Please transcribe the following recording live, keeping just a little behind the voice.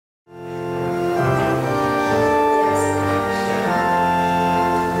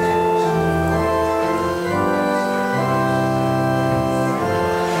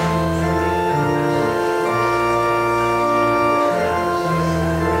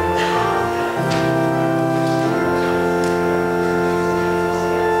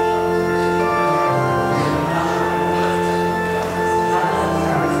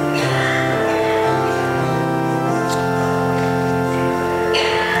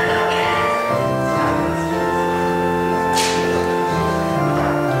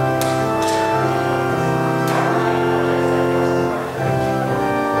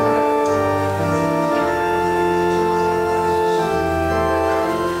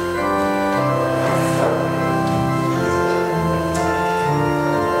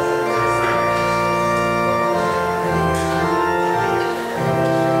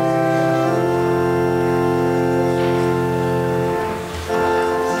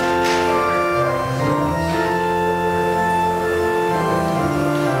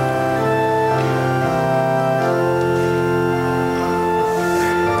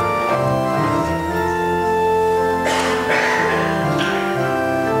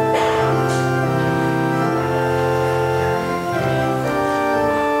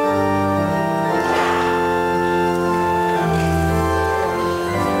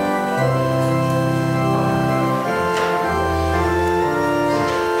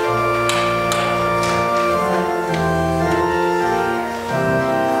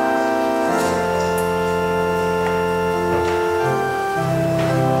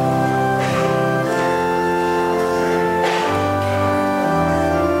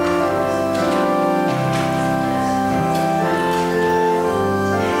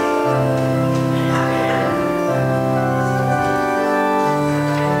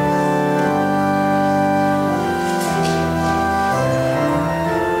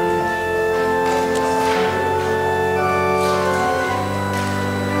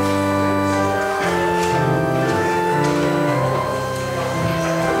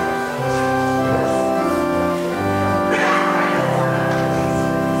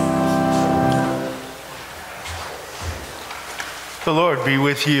The Lord be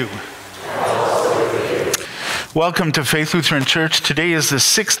with you. Welcome to Faith Lutheran Church. Today is the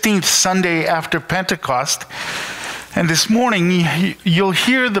 16th Sunday after Pentecost. And this morning, you'll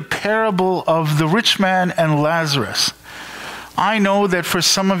hear the parable of the rich man and Lazarus. I know that for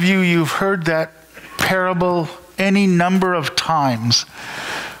some of you, you've heard that parable any number of times.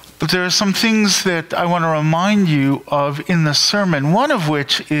 But there are some things that I want to remind you of in the sermon, one of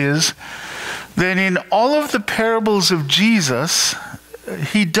which is that in all of the parables of Jesus,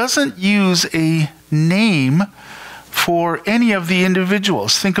 he doesn't use a name for any of the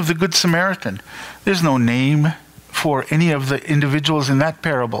individuals. Think of the Good Samaritan. There's no name for any of the individuals in that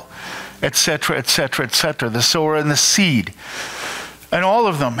parable, etc., etc., etc. The sower and the seed, and all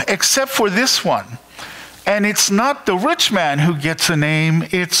of them, except for this one. And it's not the rich man who gets a name,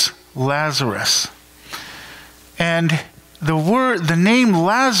 it's Lazarus. And the name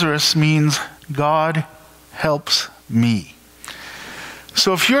Lazarus means God helps me.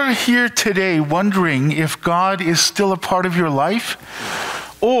 So if you're here today wondering if God is still a part of your life,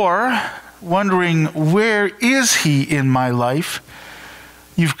 or wondering where is he in my life,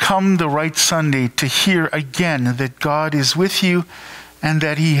 you've come the right Sunday to hear again that God is with you and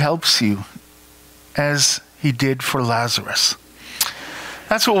that he helps you as he did for Lazarus.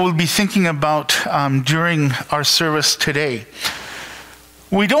 That's what we'll be thinking about during our service today.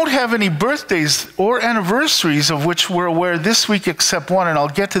 We don't have any birthdays or anniversaries of which we're aware this week except one, and I'll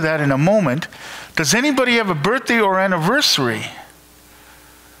get to that in a moment. Does anybody have a birthday or anniversary?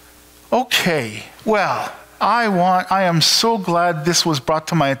 Okay, well, I am so glad this was brought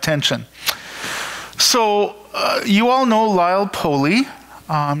to my attention. So, you all know Lyle Poley.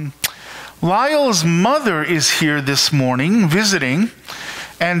 Lyle's mother is here this morning visiting,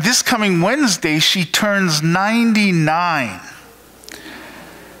 and this coming Wednesday she turns 99.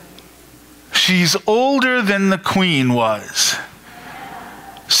 She's older than the Queen was.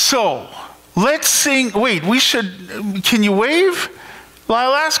 So, let's sing. Wait, can you wave?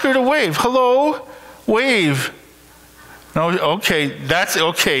 Lyle, ask her to wave. Hello? Wave. No, okay, that's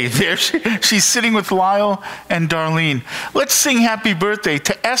okay. There she's sitting with Lyle and Darlene. Let's sing happy birthday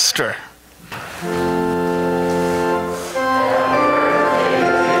to Esther.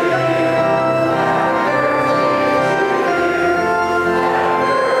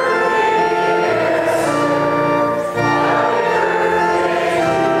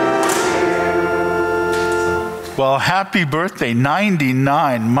 Well, happy birthday,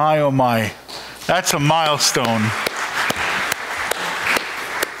 99. My, oh my. That's a milestone.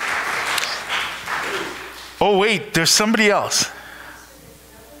 Oh, wait, there's somebody else.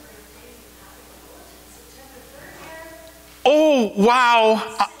 Oh,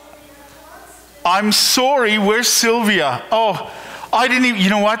 wow. I'm sorry, where's Sylvia? Oh, I didn't even, you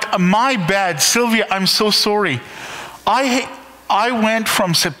know what? My bad. Sylvia, I'm so sorry. I went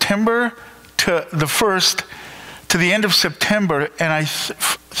from September to the 1st to the end of September, and I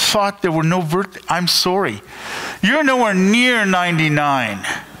thought there were no birthdays. I'm sorry. You're nowhere near 99.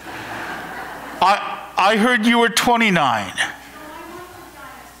 I heard you were 29.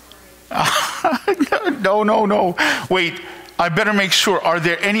 No. Wait, I better make sure. Are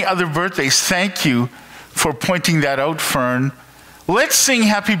there any other birthdays? Thank you for pointing that out, Fern. Let's sing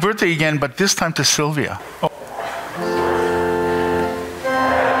happy birthday again, but this time to Sylvia. Oh.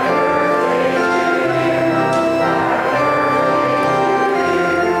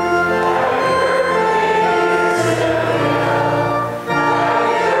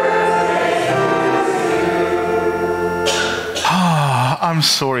 I'm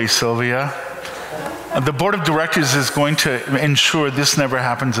sorry, Sylvia. The board of directors is going to ensure this never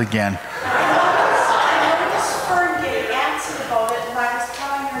happens again.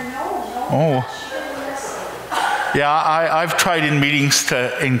 Oh. Yeah, I've tried in meetings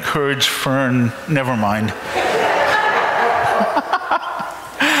to encourage Fern. Never mind.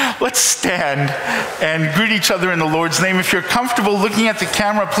 Let's stand and greet each other in the Lord's name. If you're comfortable looking at the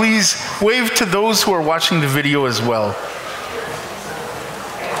camera, please wave to those who are watching the video as well.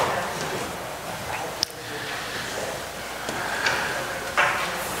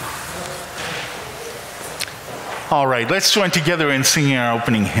 All right, let's join together in singing our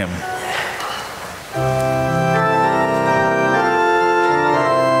opening hymn.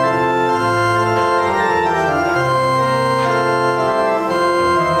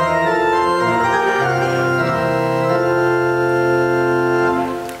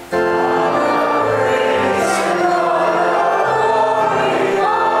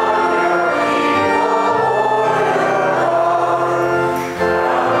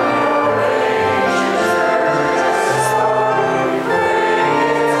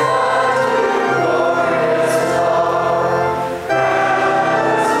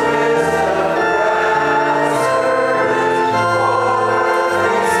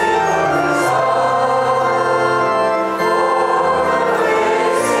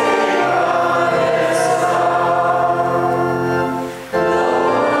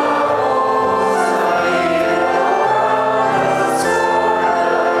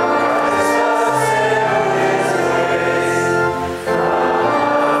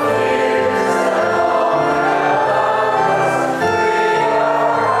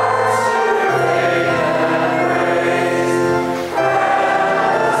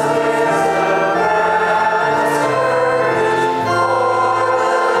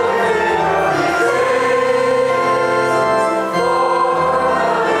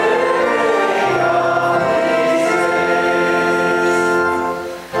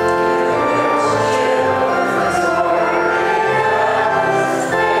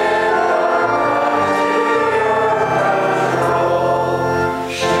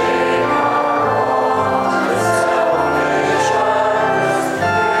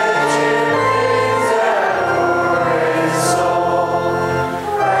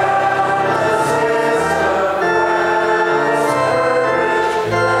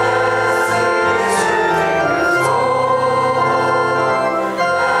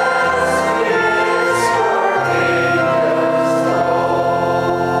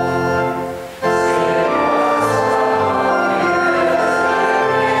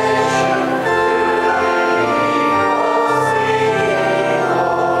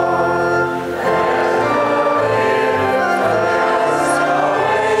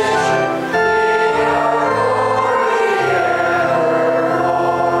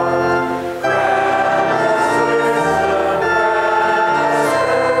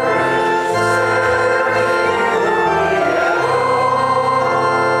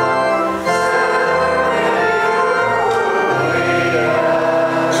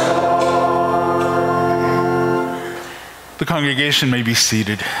 congregation may be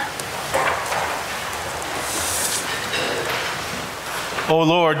seated. O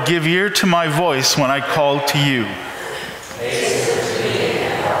Lord, give ear to my voice when I call to you.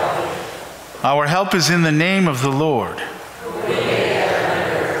 Our help is in the name of the Lord.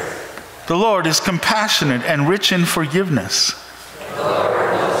 The Lord is compassionate and rich in forgiveness.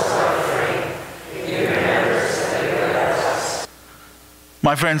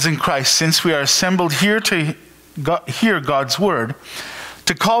 My friends in Christ, since we are assembled here to hear God's word,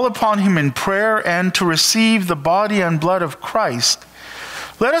 to call upon him in prayer and to receive the body and blood of Christ,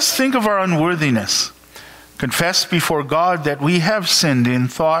 let us think of our unworthiness, confess before God that we have sinned in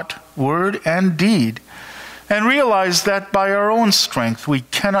thought, word, and deed, and realize that by our own strength we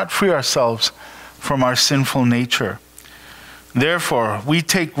cannot free ourselves from our sinful nature. Therefore, we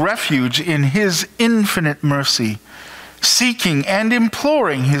take refuge in his infinite mercy, seeking and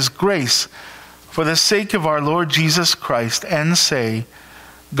imploring his grace for the sake of our Lord Jesus Christ, and say,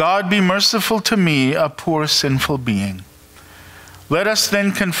 God be merciful to me, a poor sinful being. Let us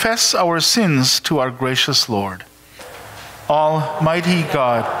then confess our sins to our gracious Lord. Almighty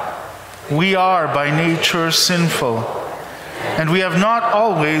God, we are by nature sinful, and we have not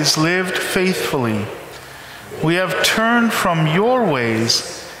always lived faithfully. We have turned from your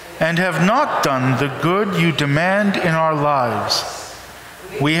ways and have not done the good you demand in our lives.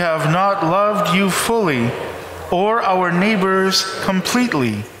 We have not loved you fully or our neighbors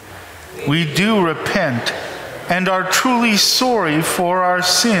completely. We do repent and are truly sorry for our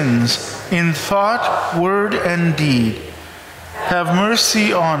sins in thought, word, and deed. Have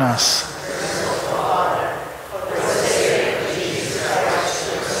mercy on us.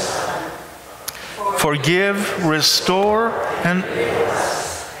 Forgive, restore, and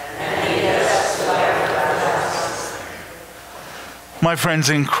my friends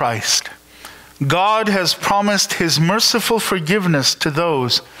in Christ, God has promised his merciful forgiveness to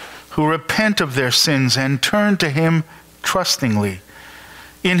those who repent of their sins and turn to him trustingly.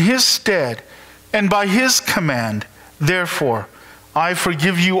 In his stead and by his command, therefore, I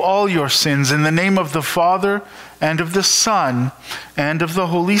forgive you all your sins in the name of the Father and of the Son and of the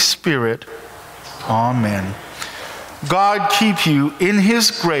Holy Spirit. Amen. God keep you in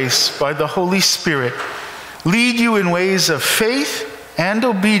his grace by the Holy Spirit, lead you in ways of faith and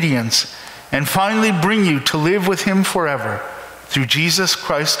obedience, and finally bring you to live with him forever, through Jesus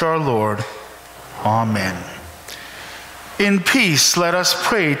Christ our Lord. Amen. In peace, let us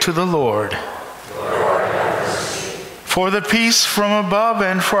pray to the Lord. For the peace from above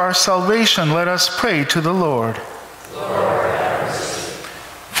and for our salvation, let us pray to the Lord.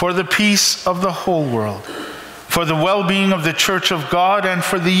 For the peace of the whole world, for the well-being of the Church of God, and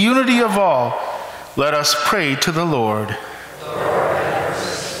for the unity of all, let us pray to the Lord.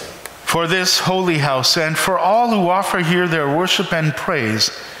 For this holy house and for all who offer here their worship and praise,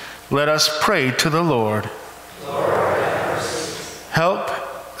 let us pray to the Lord. Help,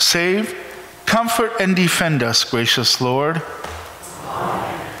 save, comfort, and defend us, gracious Lord.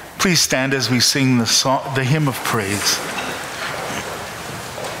 Please stand as we sing the hymn of praise.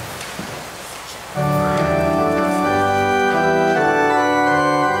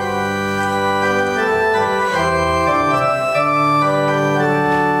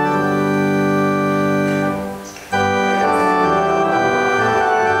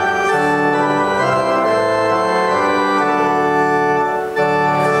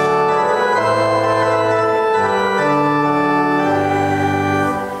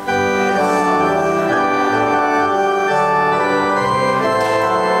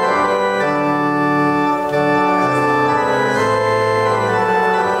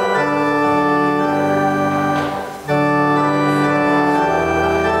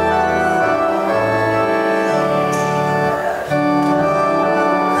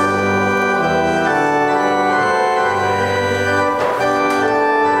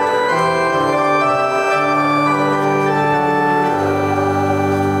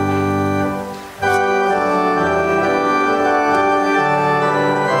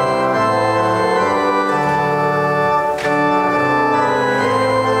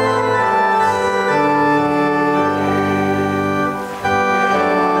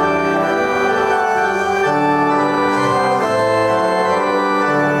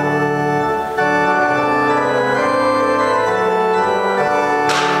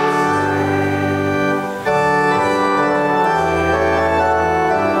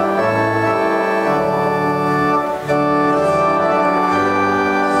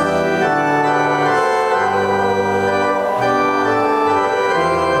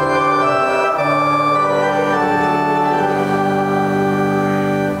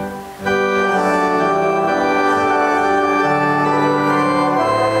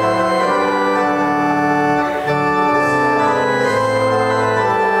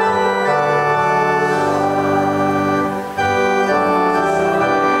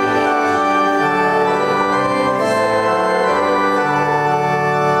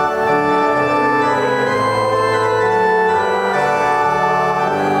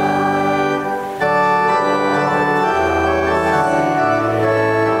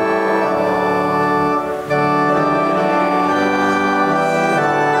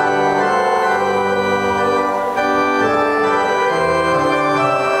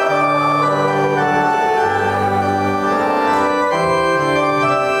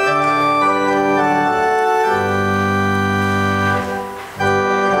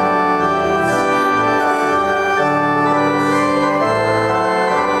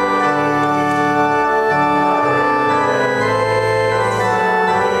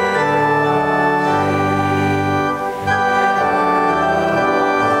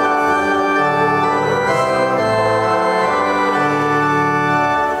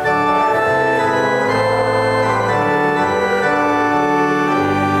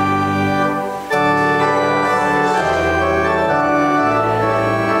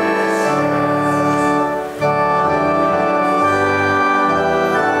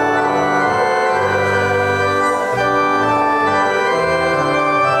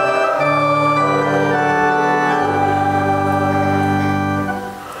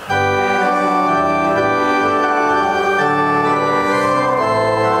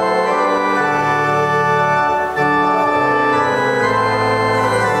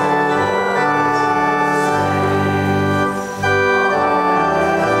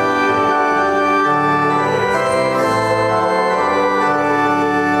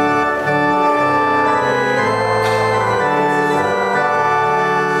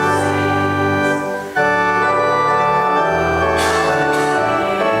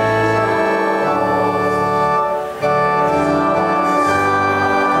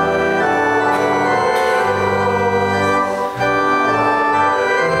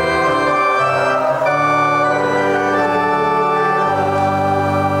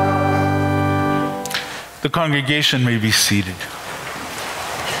 The congregation may be seated.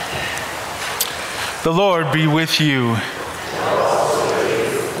 The Lord be with you.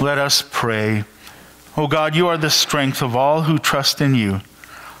 Let us pray. O God, you are the strength of all who trust in you,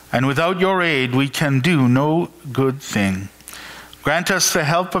 and without your aid we can do no good thing. Grant us the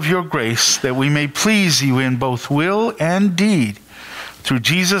help of your grace, that we may please you in both will and deed, through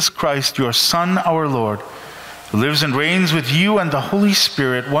Jesus Christ, your Son, our Lord, who lives and reigns with you and the Holy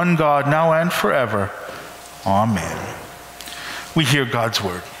Spirit, one God, now and forever. Amen. We hear God's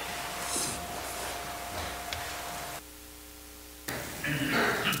word.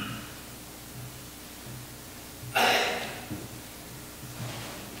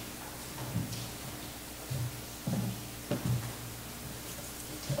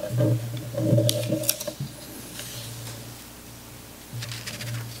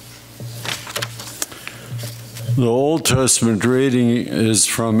 The Old Testament reading is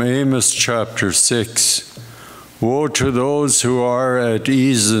from Amos chapter 6. Woe to those who are at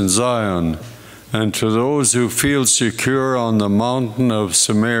ease in Zion, and to those who feel secure on the mountain of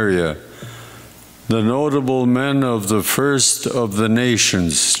Samaria, the notable men of the first of the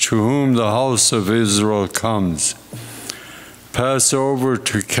nations, to whom the house of Israel comes. Pass over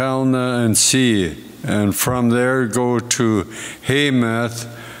to Calneh and see, and from there go to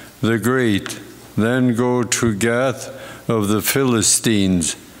Hamath the Great. Then go to Gath of the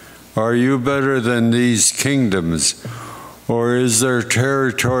Philistines. Are you better than these kingdoms? Or is their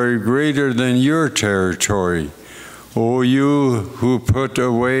territory greater than your territory? O you who put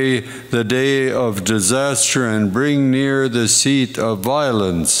away the day of disaster and bring near the seat of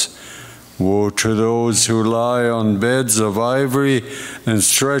violence. Woe to those who lie on beds of ivory and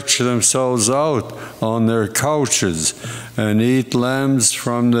stretch themselves out on their couches and eat lambs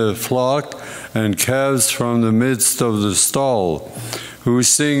from the flock and calves from the midst of the stall, who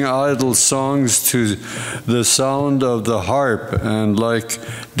sing idle songs to the sound of the harp, and like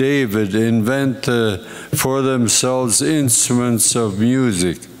David invent for themselves instruments of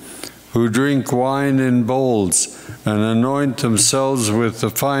music, who drink wine in bowls and anoint themselves with the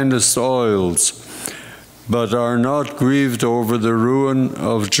finest oils, but are not grieved over the ruin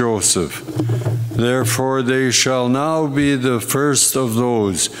of Joseph. Therefore they shall now be the first of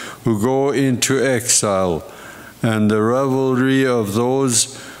those who go into exile, and the revelry of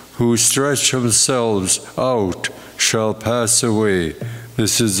those who stretch themselves out shall pass away.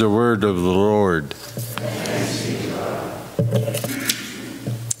 This is the word of the Lord.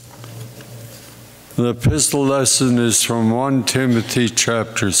 The epistle lesson is from 1 Timothy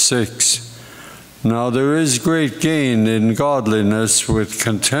chapter 6. Now there is great gain in godliness with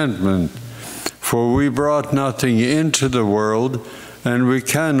contentment, for we brought nothing into the world, and we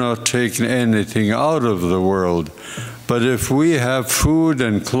cannot take anything out of the world. But if we have food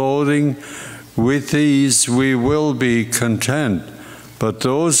and clothing, with these we will be content. But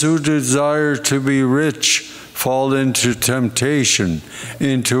those who desire to be rich fall into temptation,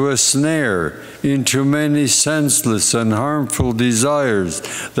 into a snare, into many senseless and harmful desires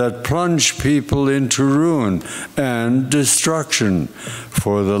that plunge people into ruin and destruction.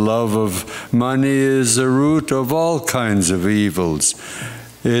 For the love of money is the root of all kinds of evils.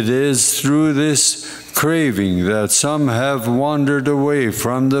 It is through this craving that some have wandered away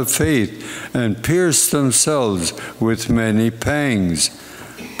from the faith and pierced themselves with many pangs.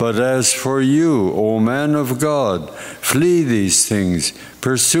 But as for you, O man of God, flee these things,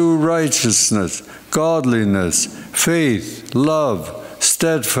 pursue righteousness, godliness, faith, love,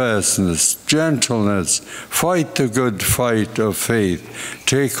 steadfastness, gentleness. Fight the good fight of faith.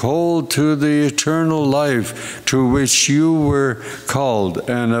 Take hold to the eternal life to which you were called,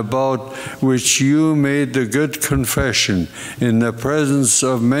 and about which you made the good confession in the presence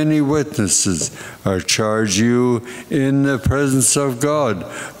of many witnesses. I charge you in the presence of God,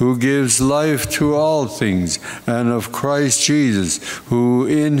 who gives life to all things, and of Christ Jesus, who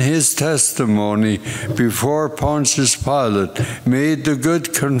in his testimony before Pontius Pilate made the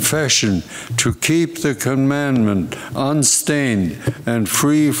good confession to keep the commandment unstained and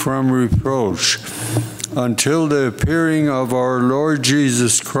free from reproach, until the appearing of our Lord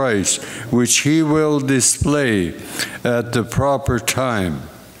Jesus Christ, which he will display at the proper time.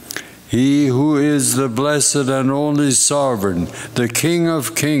 He who is the blessed and only sovereign, the King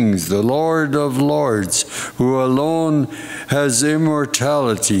of kings, the Lord of lords, who alone has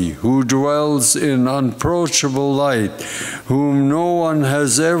immortality, who dwells in unapproachable light, whom no one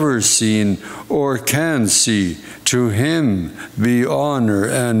has ever seen or can see, to him be honor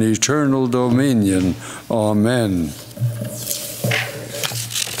and eternal dominion. Amen.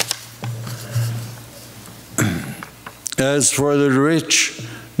 As for the rich,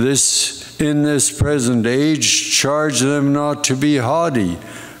 this in this present age, charge them not to be haughty,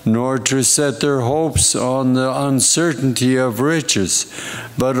 nor to set their hopes on the uncertainty of riches,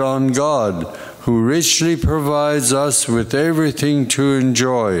 but on God, who richly provides us with everything to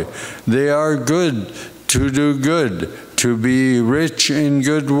enjoy. They are good to do good, to be rich in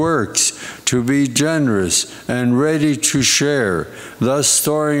good works, to be generous and ready to share, thus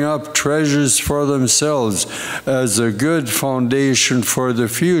storing up treasures for themselves as a good foundation for the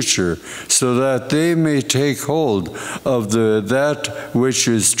future, so that they may take hold of that which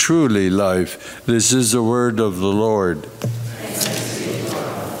is truly life. This is the word of the Lord.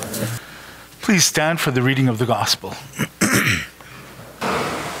 Please stand for the reading of the gospel.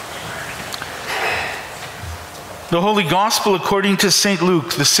 The Holy Gospel according to St.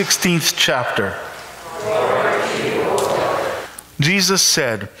 Luke, the 16th chapter. Jesus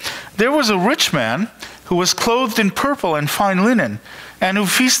said, "There was a rich man who was clothed in purple and fine linen, and who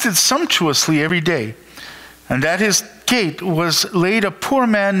feasted sumptuously every day. And at his gate was laid a poor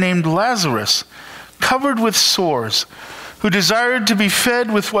man named Lazarus, covered with sores, who desired to be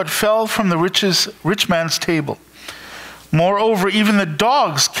fed with what fell from the rich man's table. Moreover, even the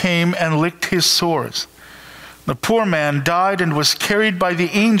dogs came and licked his sores. The poor man died and was carried by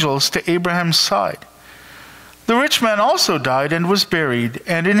the angels to Abraham's side. The rich man also died and was buried,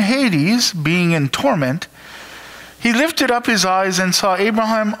 and in Hades, being in torment, he lifted up his eyes and saw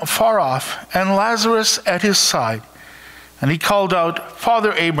Abraham far off and Lazarus at his side. And he called out,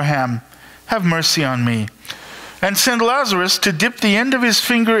 'Father Abraham, have mercy on me, and send Lazarus to dip the end of his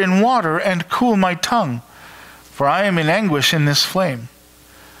finger in water and cool my tongue, for I am in anguish in this flame.'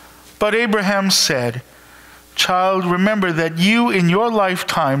 But Abraham said, 'Child, remember that you in your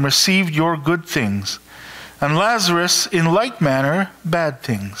lifetime received your good things, and Lazarus in like manner bad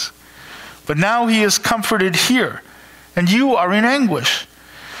things. But now he is comforted here, and you are in anguish.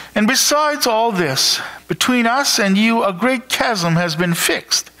 And besides all this, between us and you a great chasm has been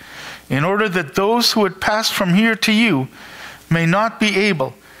fixed, in order that those who would pass from here to you may not be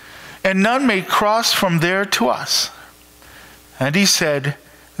able, and none may cross from there to us.' And he said,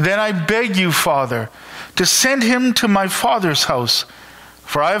 'Then I beg you, Father, to send him to my father's house,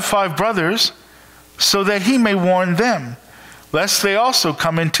 for I have 5 brothers, so that he may warn them, lest they also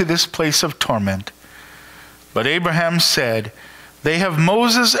come into this place of torment.' But Abraham said, 'They have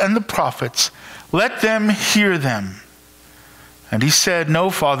Moses and the prophets. Let them hear them.' And he said, 'No,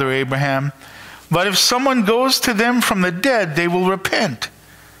 Father Abraham, but if someone goes to them from the dead, they will repent.'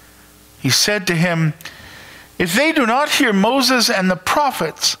 He said to him, 'If they do not hear Moses and the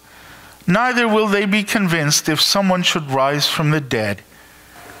prophets, neither will they be convinced if someone should rise from the dead.'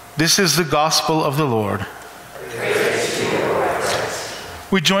 This is the gospel of the Lord. Praise to you, Lord.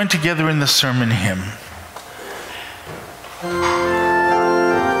 We join together in the sermon hymn.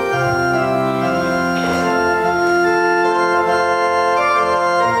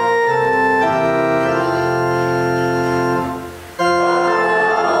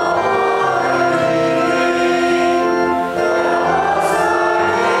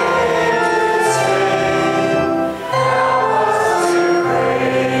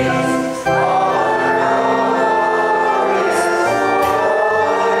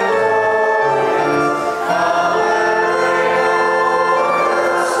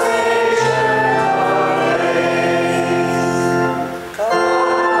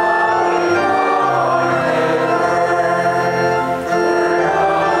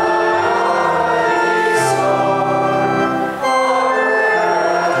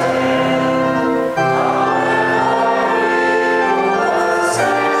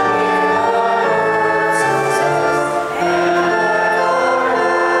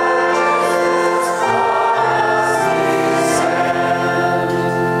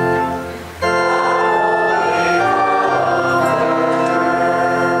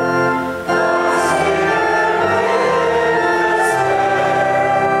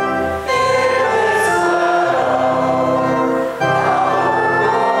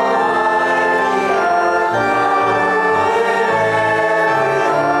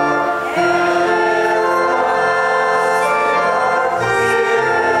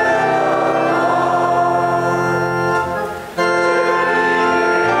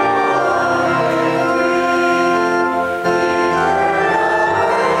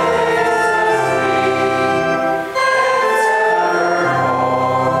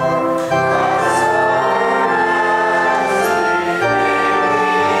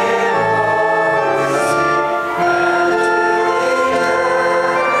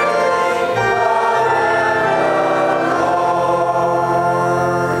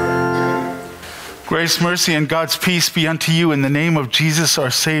 Grace, mercy, and God's peace be unto you in the name of Jesus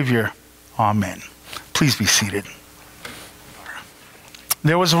our Savior. Amen. Please be seated.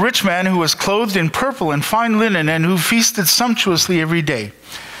 There was a rich man who was clothed in purple and fine linen, and who feasted sumptuously every day.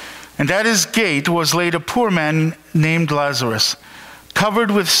 And at his gate was laid a poor man named Lazarus,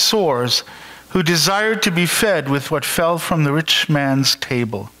 covered with sores, who desired to be fed with what fell from the rich man's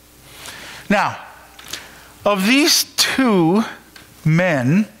table. Now, of these two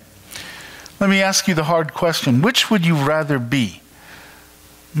men, let me ask you the hard question. Which would you rather be?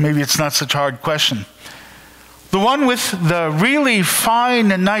 Maybe it's not such a hard question. The one with the really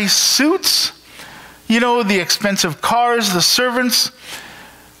fine and nice suits, the expensive cars, the servants,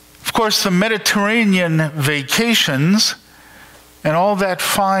 of course, the Mediterranean vacations, and all that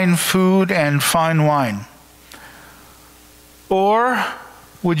fine food and fine wine. Or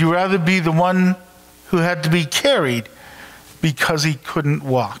would you rather be the one who had to be carried because he couldn't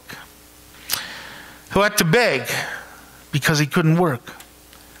walk? Who had to beg because he couldn't work?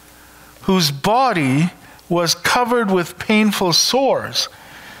 Whose body was covered with painful sores,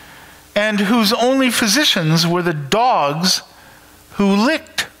 and whose only physicians were the dogs who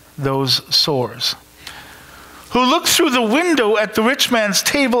licked those sores? Who looked through the window at the rich man's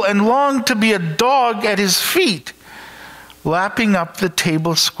table and longed to be a dog at his feet, lapping up the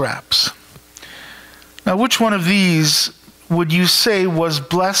table scraps. Now, which one of these would you say was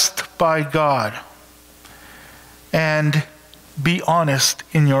blessed by God? And be honest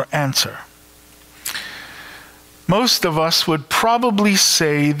in your answer. Most of us would probably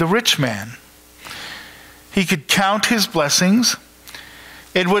say the rich man. He could count his blessings.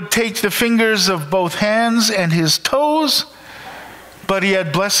 It would take the fingers of both hands and his toes, but he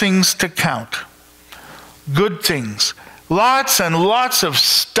had blessings to count. Good things. Lots and lots of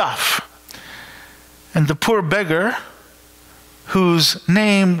stuff. And the poor beggar, whose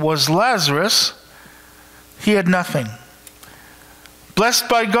name was Lazarus, he had nothing. Blessed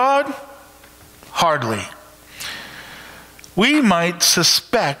by God? Hardly. We might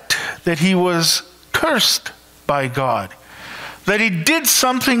suspect that he was cursed by God, that he did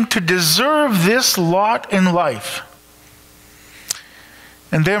something to deserve this lot in life.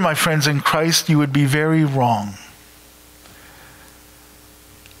 And there, my friends in Christ, you would be very wrong.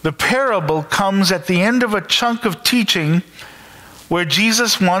 The parable comes at the end of a chunk of teaching where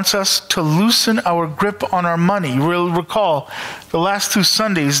Jesus wants us to loosen our grip on our money. We'll recall the last 2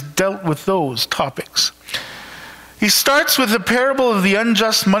 Sundays dealt with those topics. He starts with the parable of the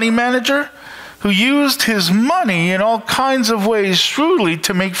unjust money manager who used his money in all kinds of ways shrewdly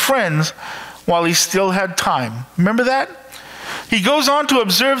to make friends while he still had time. Remember that? He goes on to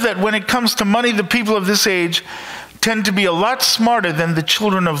observe that when it comes to money, the people of this age tend to be a lot smarter than the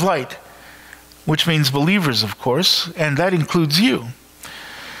children of light, which means believers, of course, and that includes you.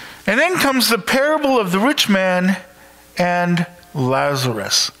 And then comes the parable of the rich man and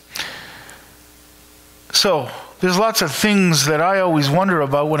Lazarus. So, there's lots of things that I always wonder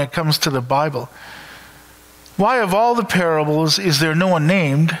about when it comes to the Bible. Why of all the parables is there no one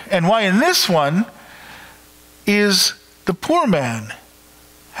named? And why in this one is the poor man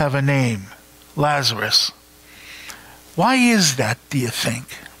have a name, Lazarus? Why is that, do you think?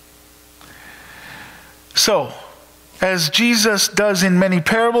 So, as Jesus does in many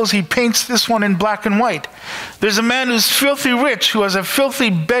parables, he paints this one in black and white. There's a man who's filthy rich, who has a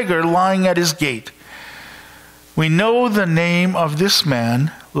filthy beggar lying at his gate. We know the name of this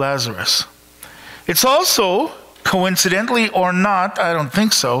man, Lazarus. It's also, coincidentally or not, I don't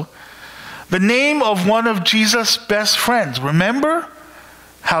think so, the name of one of Jesus' best friends. Remember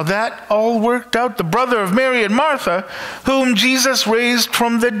how that all worked out? The brother of Mary and Martha, whom Jesus raised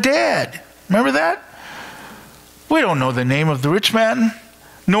from the dead. Remember that? We don't know the name of the rich man,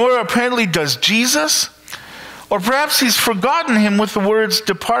 nor apparently does Jesus. Or perhaps he's forgotten him with the words,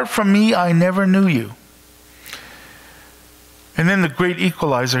 "Depart from me, I never knew you." And then the great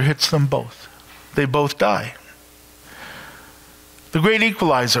equalizer hits them both. They both die. The great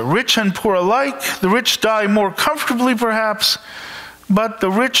equalizer, rich and poor alike. The rich die more comfortably perhaps, but the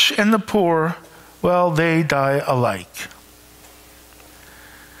rich and the poor, well, they die alike.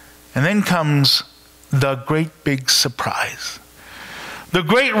 And then comes the great big surprise. The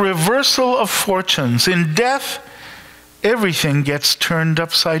great reversal of fortunes. In death, everything gets turned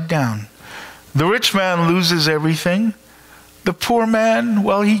upside down. The rich man loses everything. The poor man,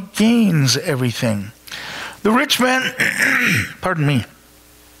 well, he gains everything. The rich man, pardon me,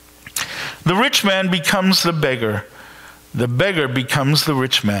 the rich man becomes the beggar. The beggar becomes the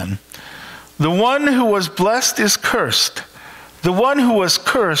rich man. The one who was blessed is cursed. The one who was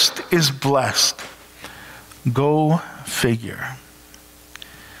cursed is blessed. Go figure.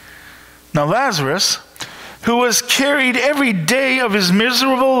 Now Lazarus who was carried every day of his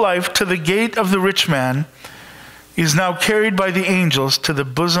miserable life to the gate of the rich man, is now carried by the angels to the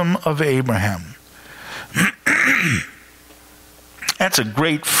bosom of Abraham. That's a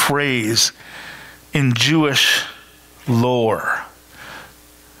great phrase in Jewish lore.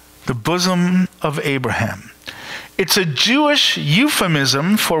 The bosom of Abraham. It's a Jewish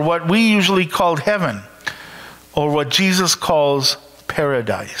euphemism for what we usually call heaven, or what Jesus calls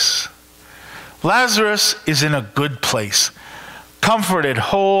paradise. Lazarus is in a good place, comforted,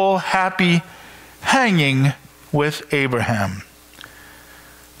 whole, happy, hanging with Abraham.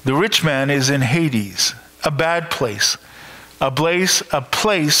 The rich man is in Hades, a bad place, a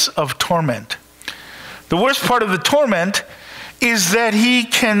place of torment. The worst part of the torment is that he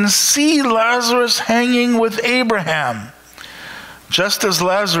can see Lazarus hanging with Abraham, just as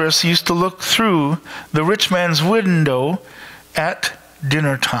Lazarus used to look through the rich man's window at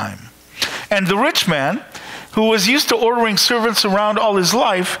dinner time. And the rich man, who was used to ordering servants around all his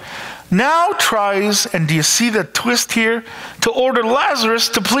life, now tries, and do you see the twist here, to order Lazarus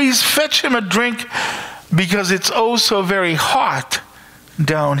to please fetch him a drink because it's oh so very hot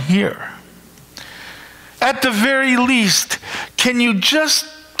down here. At the very least, can you just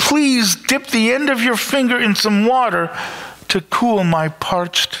please dip the end of your finger in some water to cool my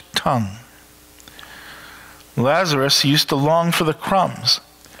parched tongue? Lazarus used to long for the crumbs.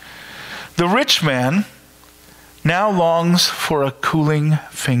 The rich man now longs for a cooling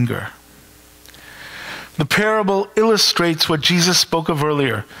finger. The parable illustrates what Jesus spoke of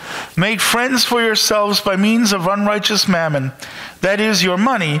earlier. Make friends for yourselves by means of unrighteous mammon, that is, your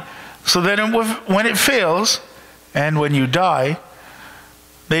money, so that when it fails, and when you die,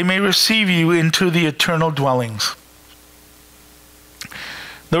 they may receive you into the eternal dwellings.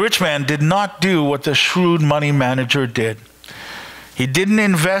 The rich man did not do what the shrewd money manager did. He didn't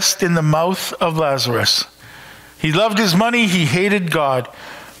invest in the mouth of Lazarus. He loved his money, he hated God.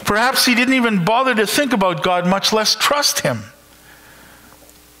 Perhaps he didn't even bother to think about God, much less trust him.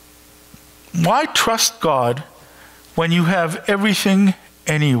 Why trust God when you have everything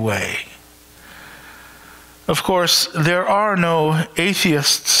anyway? Of course, there are no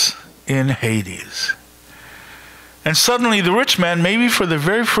atheists in Hades. And suddenly the rich man, maybe for the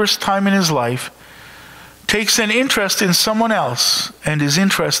very first time in his life, takes an interest in someone else and is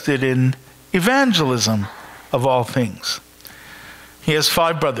interested in evangelism of all things. He has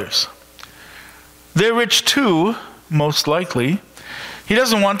 5 brothers. They're rich too, most likely. He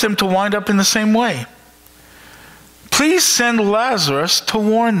doesn't want them to wind up in the same way. Please send Lazarus to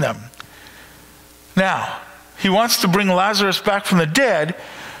warn them. Now, he wants to bring Lazarus back from the dead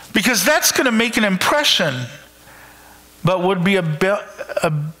because that's going to make an impression, but would be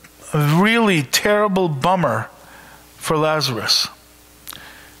a really terrible bummer for Lazarus.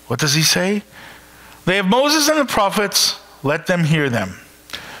 What does he say? They have Moses and the prophets, let them hear them.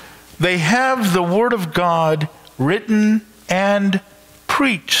 They have the word of God written and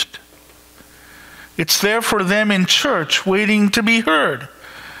preached. It's there for them in church, waiting to be heard.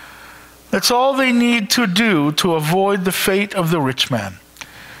 That's all they need to do to avoid the fate of the rich man.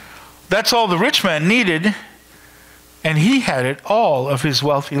 That's all the rich man needed, and he had it all of his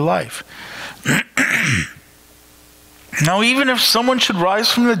wealthy life. Now, even if someone should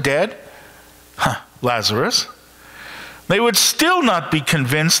rise from the dead, Lazarus, they would still not be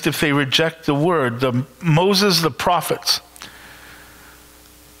convinced if they reject the word, Moses, the prophets.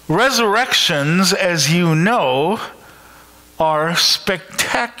 Resurrections, as you know, are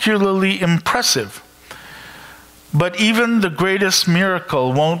spectacularly impressive. But even the greatest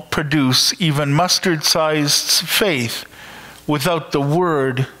miracle won't produce even mustard-sized faith without the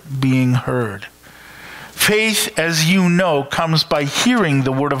word being heard. Faith, as you know, comes by hearing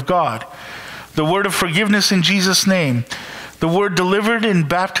the word of God. The word of forgiveness in Jesus' name. The word delivered in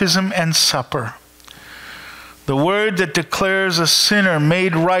baptism and supper. The word that declares a sinner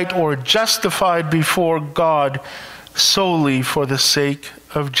made right or justified before God solely for the sake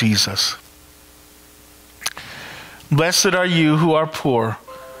of Jesus. Blessed are you who are poor,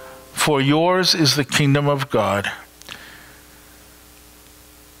 for yours is the kingdom of God.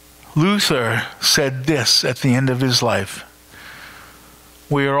 Luther said this at the end of his life: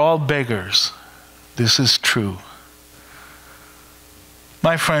 we are all beggars. This is true.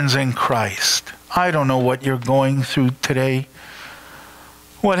 My friends in Christ, I don't know what you're going through today,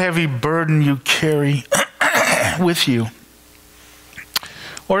 what heavy burden you carry with you,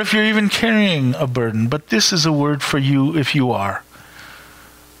 or if you're even carrying a burden, but this is a word for you if you are.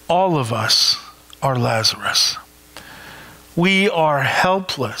 All of us are Lazarus. We are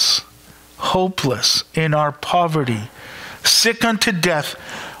helpless, hopeless in our poverty, sick unto death,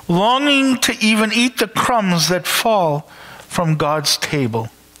 longing to even eat the crumbs that fall from God's table.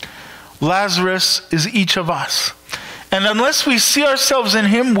 Lazarus is each of us. And unless we see ourselves in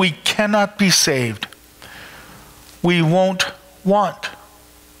him, we cannot be saved. We won't want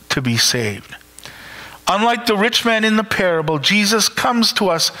to be saved. Unlike the rich man in the parable, Jesus comes to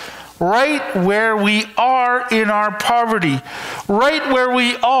us right where we are in our poverty, right where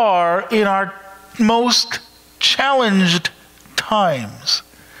we are in our most challenged times,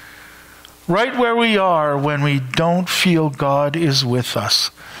 right where we are when we don't feel God is with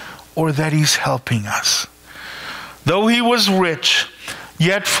us or that he's helping us. Though he was rich,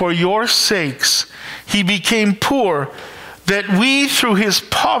 yet for your sakes he became poor, that we through his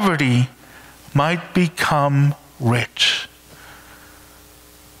poverty might become rich.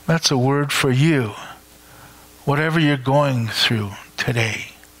 That's a word for you, whatever you're going through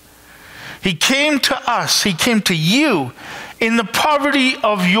today. He came to us, he came to you in the poverty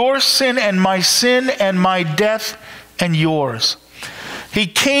of your sin and my death and yours. He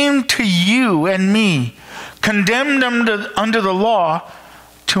came to you and me, condemned under the law,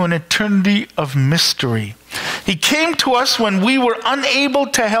 to an eternity of mystery. He came to us when we were unable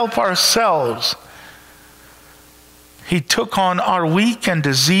to help ourselves. He took on our weak and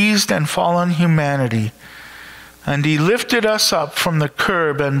diseased and fallen humanity, and he lifted us up from the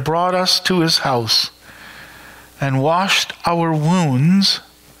curb and brought us to his house and washed our wounds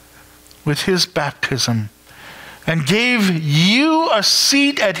with his baptism and gave you a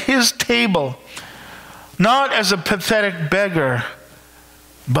seat at his table, not as a pathetic beggar,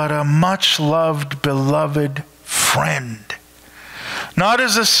 but a much-loved, beloved friend. Not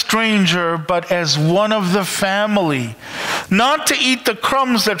as a stranger, but as one of the family. Not to eat the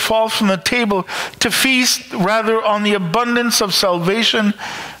crumbs that fall from the table, to feast rather on the abundance of salvation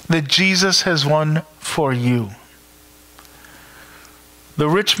that Jesus has won for you. The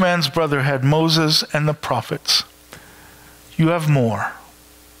rich man's brother had Moses and the prophets. You have more.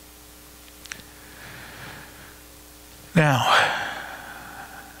 Now,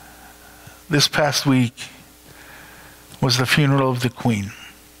 this past week was the funeral of the Queen.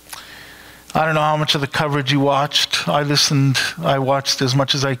 I don't know how much of the coverage you watched. I watched as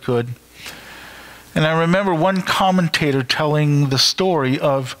much as I could. And I remember one commentator telling the story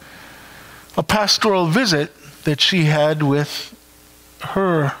of a pastoral visit that she had with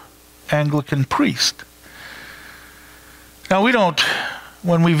her Anglican priest. Now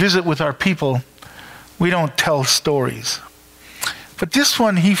when we visit with our people, we don't tell stories. But this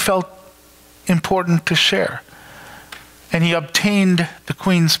one he felt important to share. And he obtained the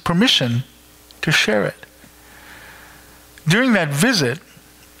Queen's permission to share it. During that visit,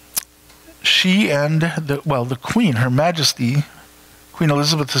 she and the Queen, Her Majesty, Queen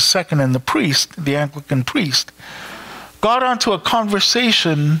Elizabeth II, and the priest, the Anglican priest, got onto a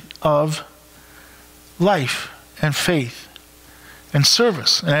conversation of life and faith and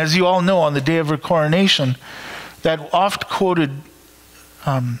service. And as you all know, on the day of her coronation, that oft-quoted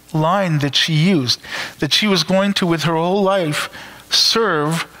line that she used, that she was going to, with her whole life,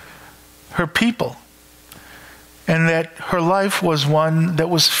 serve her people. And that her life was one that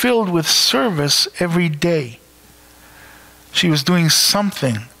was filled with service every day. She was doing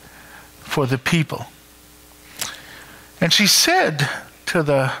something for the people. And she said to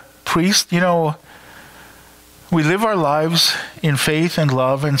the priest, we live our lives in faith and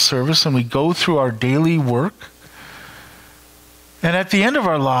love and service, and we go through our daily work. And at the end of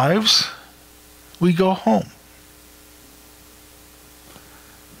our lives, we go home.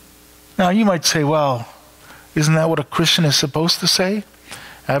 Now, you might say, well, isn't that what a Christian is supposed to say?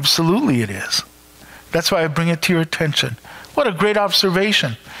 Absolutely it is. That's why I bring it to your attention. What a great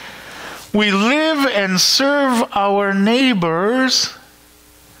observation. We live and serve our neighbors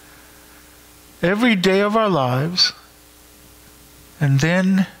every day of our lives, and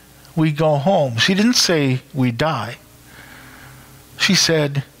then we go home. She didn't say we die. She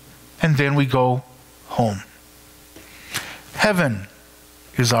said, and then we go home. Heaven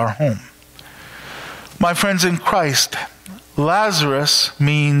is our home. My friends in Christ, Lazarus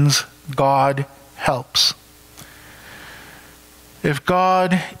means God helps. If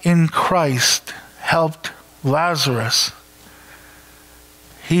God in Christ helped Lazarus,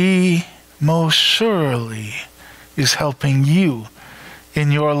 he most surely is helping you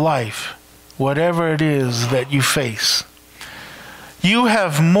in your life, whatever it is that you face. You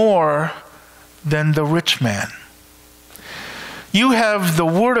have more than the rich man. You have the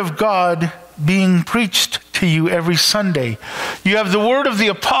Word of God being preached to you every Sunday. You have the word of the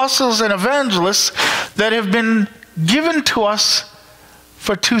apostles and evangelists that have been given to us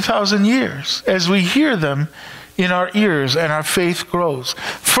for 2,000 years as we hear them in our ears and our faith grows.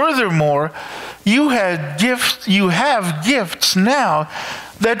 Furthermore, you have gifts now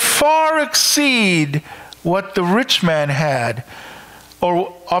that far exceed what the rich man had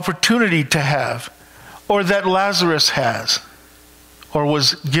or opportunity to have, or that Lazarus has or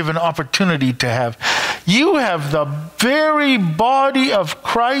was given opportunity to have. You have the very body of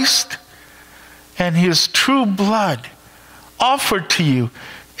Christ and his true blood offered to you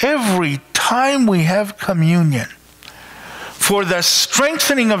every time we have communion for the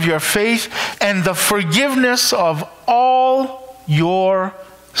strengthening of your faith and the forgiveness of all your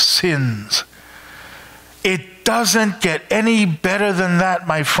sins. It doesn't get any better than that,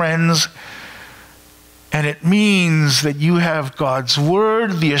 my friends. And it means that you have God's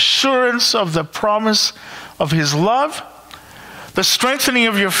word, the assurance of the promise of his love, the strengthening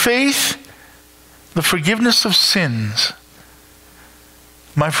of your faith, the forgiveness of sins.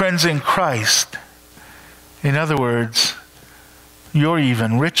 My friends in Christ, in other words, you're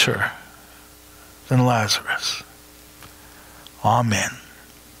even richer than Lazarus. Amen.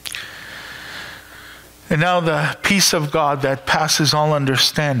 And now the peace of God that passes all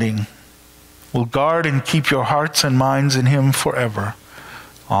understanding will guard and keep your hearts and minds in him forever.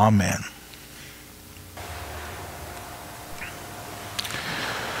 Amen.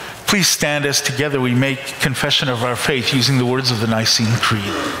 Please stand as together we make confession of our faith using the words of the Nicene Creed.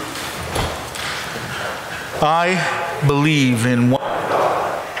 I believe in one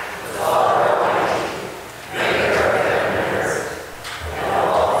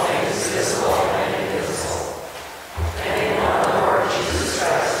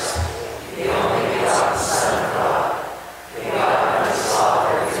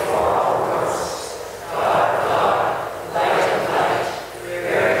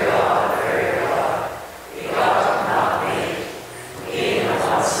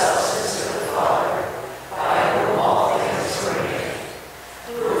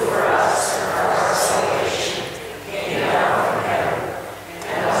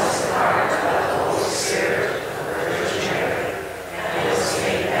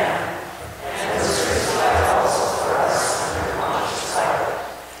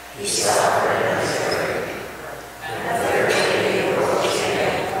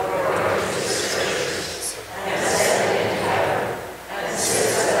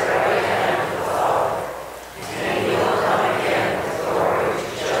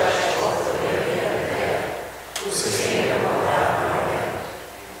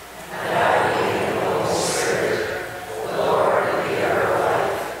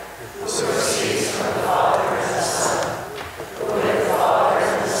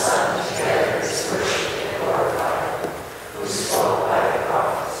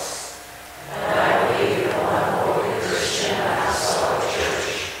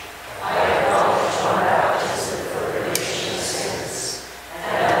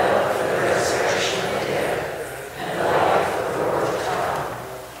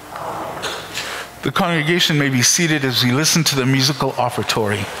The congregation may be seated as we listen to the musical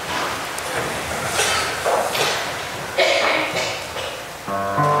offertory.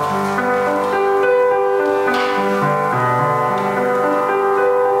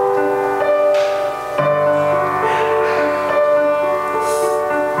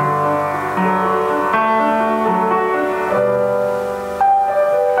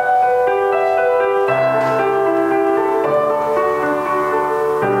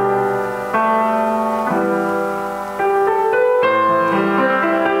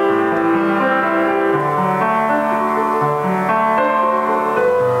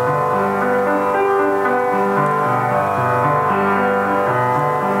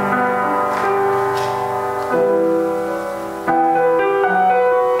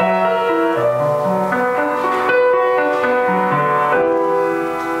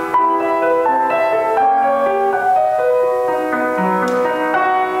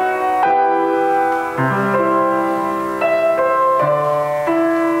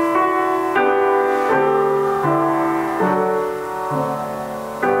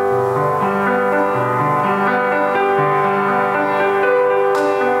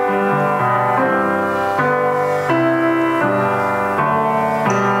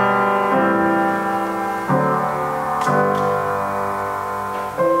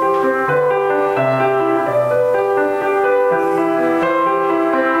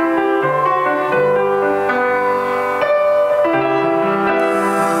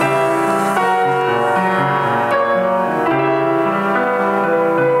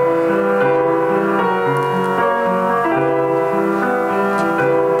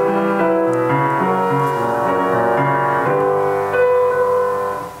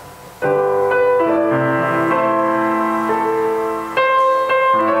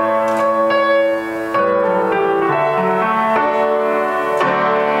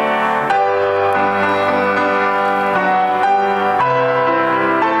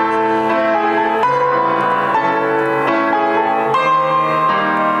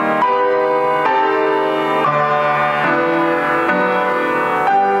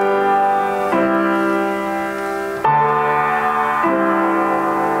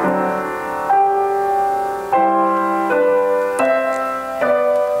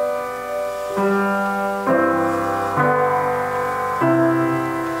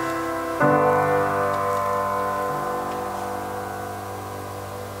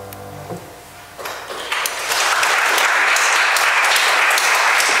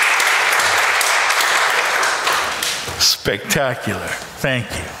 Spectacular. Thank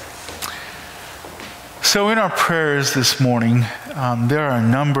you. So in our prayers this morning, there are a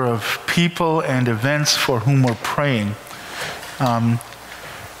number of people and events for whom we're praying.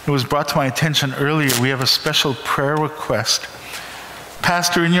 It was brought to my attention earlier, we have a special prayer request.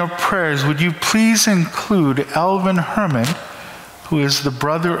 Pastor, in your prayers, would you please include Alvin Herman, who is the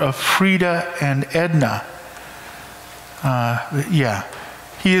brother of Frida and Edna?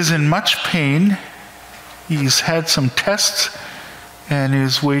 He is in much pain. He's had some tests and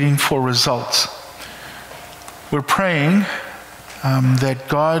is waiting for results. We're praying that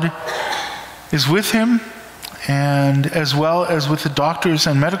God is with him, and as well as with the doctors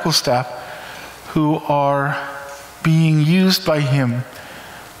and medical staff who are being used by him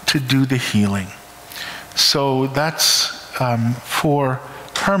to do the healing. So that's for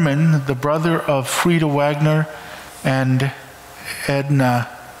Herman, the brother of Frida Wagner and Edna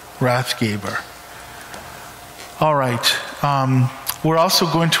Rathgaber. All right. We're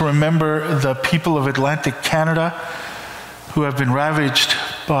also going to remember the people of Atlantic Canada who have been ravaged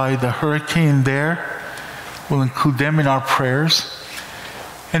by the hurricane there. We'll include them in our prayers.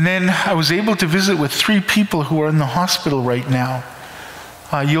 And then I was able to visit with 3 people who are in the hospital right now.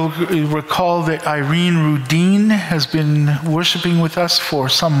 You'll recall that Irene Rudine has been worshiping with us for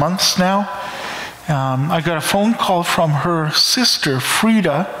some months now. I got a phone call from her sister,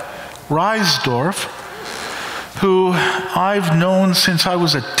 Frida Reisdorf, who I've known since I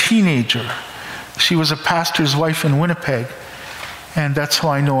was a teenager. She was a pastor's wife in Winnipeg, and that's how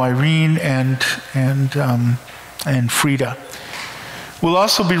I know Irene and Frida. We'll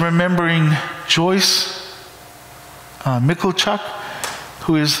also be remembering Joyce Michalchuk,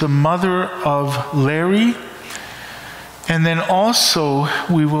 who is the mother of Larry. And then also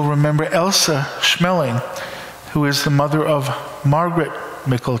we will remember Elsa Schmeling, who is the mother of Margaret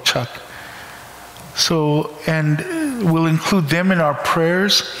Michalchuk. So, and we'll include them in our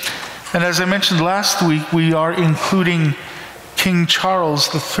prayers. And as I mentioned last week, we are including King Charles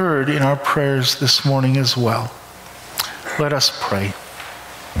III in our prayers this morning as well. Let us pray.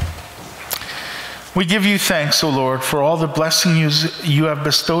 We give you thanks, O Lord, for all the blessings you have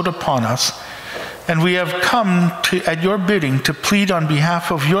bestowed upon us. And we have come at your bidding to plead on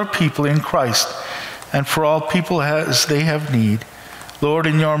behalf of your people in Christ and for all people as they have need. Lord,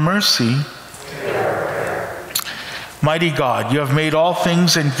 in your mercy, mighty God, you have made all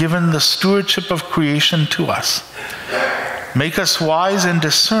things and given the stewardship of creation to us. Make us wise and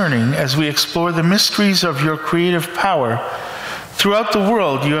discerning as we explore the mysteries of your creative power throughout the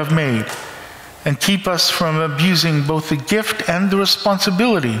world you have made, and keep us from abusing both the gift and the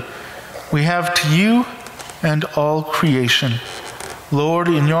responsibility we have to you and all creation. Lord,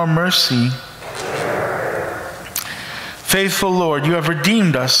 in your mercy, faithful Lord, you have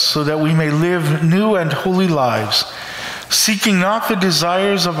redeemed us so that we may live new and holy lives, seeking not the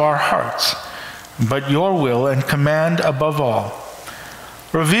desires of our hearts, but your will and command above all.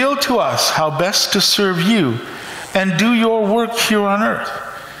 Reveal to us how best to serve you and do your work here on earth,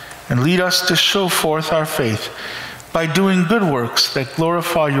 and lead us to show forth our faith by doing good works that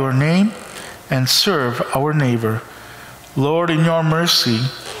glorify your name and serve our neighbor. Lord, in your mercy,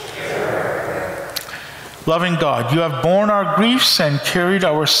 loving God, you have borne our griefs and carried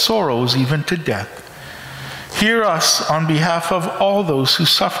our sorrows even to death. Hear us on behalf of all those who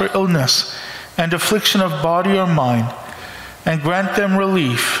suffer illness and affliction of body or mind, and grant them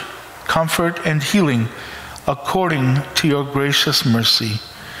relief, comfort, and healing according to your gracious mercy.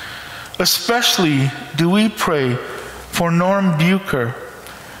 Especially do we pray for Norm Bucher,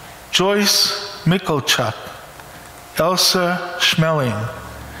 Joyce Michalchuk, Elsa Schmeling,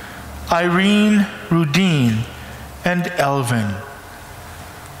 Irene Rudine, and Elvin.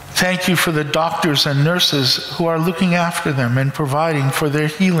 Thank you for the doctors and nurses who are looking after them and providing for their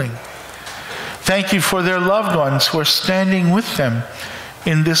healing. Thank you for their loved ones who are standing with them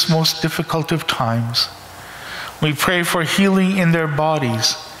in this most difficult of times. We pray for healing in their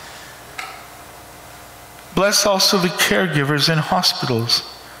bodies. Bless also the caregivers in hospitals,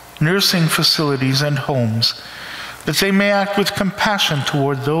 nursing facilities, and homes, that they may act with compassion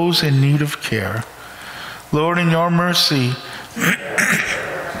toward those in need of care. Lord, in your mercy,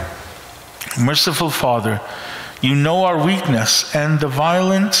 merciful Father, you know our weakness and the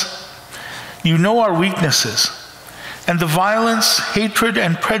violence. You know our weaknesses and the violence, hatred,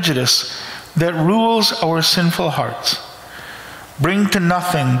 and prejudice that rules our sinful hearts. Bring to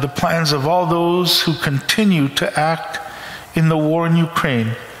nothing the plans of all those who continue to act in the war in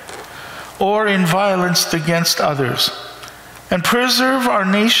Ukraine or in violence against others, and preserve our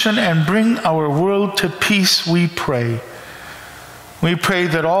nation and bring our world to peace, we pray. We pray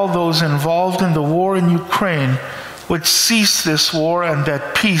that all those involved in the war in Ukraine would cease this war and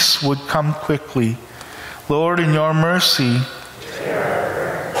that peace would come quickly. Lord, in your mercy,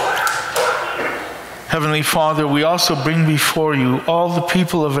 Heavenly Father, we also bring before you all the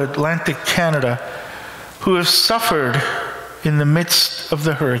people of Atlantic Canada who have suffered in the midst of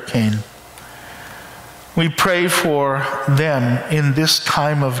the hurricane. We pray for them in this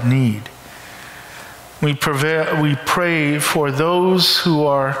time of need. We pray for those who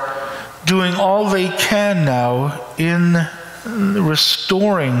are doing all they can now in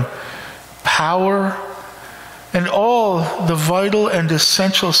restoring power and all the vital and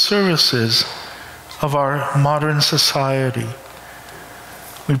essential services of our modern society.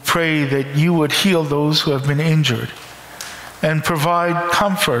 We pray that you would heal those who have been injured and provide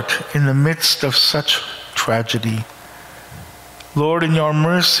comfort in the midst of such tragedy. Lord, in your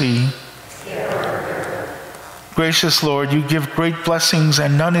mercy, gracious Lord, you give great blessings,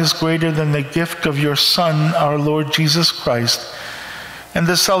 and none is greater than the gift of your Son, our Lord Jesus Christ, and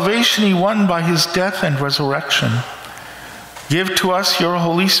the salvation he won by his death and resurrection. Give to us your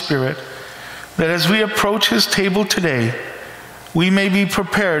Holy Spirit, that as we approach his table today, we may be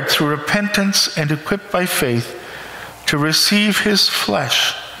prepared through repentance and equipped by faith to receive his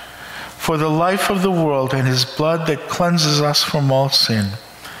flesh for the life of the world and his blood that cleanses us from all sin.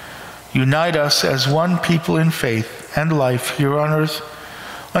 Unite us as one people in faith and life here on earth,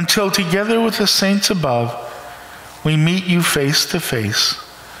 until together with the saints above, we meet you face to face.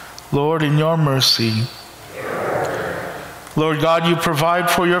 Lord, in your mercy, Lord God, you provide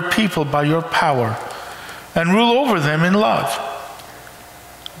for your people by your power and rule over them in love.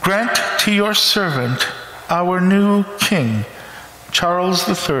 Grant to your servant, our new King, Charles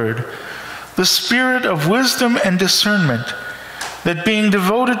III, the spirit of wisdom and discernment, that being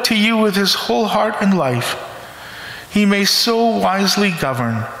devoted to you with his whole heart and life, he may so wisely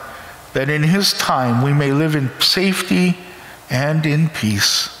govern that in his time we may live in safety and in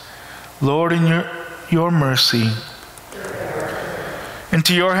peace. Lord, in your mercy.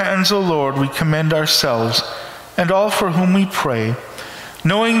 Into your hands, O Lord, we commend ourselves and all for whom we pray,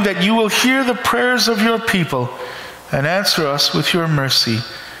 knowing that you will hear the prayers of your people and answer us with your mercy,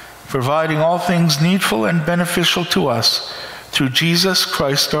 providing all things needful and beneficial to us through Jesus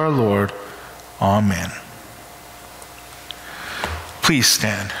Christ our Lord. Amen. Please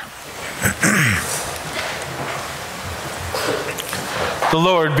stand. The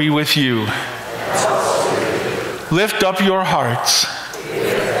Lord be with you. Lift up your hearts.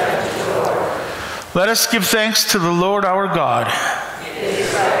 Let us give thanks to the Lord our God.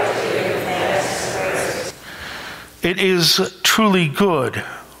 It is truly good,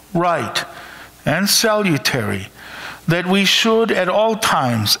 right, and salutary that we should at all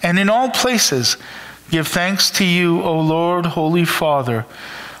times and in all places give thanks to you, O Lord, Holy Father,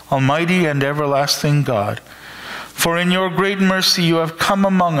 Almighty and everlasting God. For in your great mercy you have come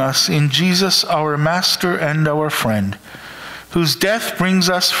among us in Jesus our Master and our friend, whose death brings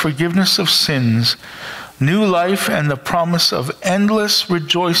us forgiveness of sins, new life, and the promise of endless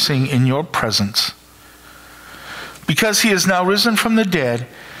rejoicing in your presence. Because he is now risen from the dead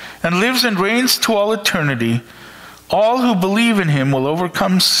and lives and reigns to all eternity, all who believe in him will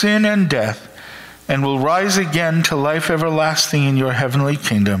overcome sin and death and will rise again to life everlasting in your heavenly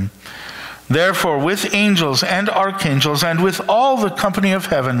kingdom. Therefore, with angels and archangels and with all the company of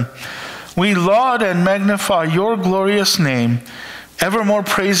heaven, we laud and magnify your glorious name, evermore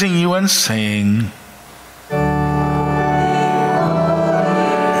praising you and saying,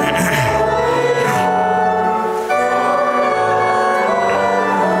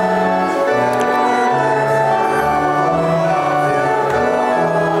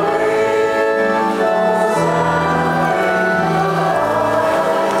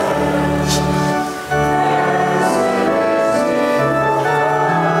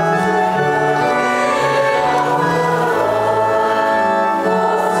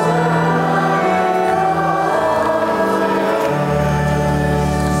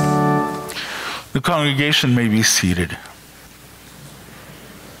 the congregation may be seated.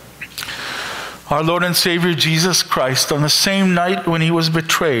 Our Lord and Savior Jesus Christ, on the same night when he was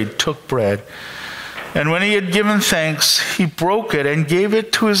betrayed, took bread. And when he had given thanks, he broke it and gave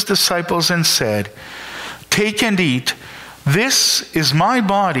it to his disciples and said, "Take and eat. This is my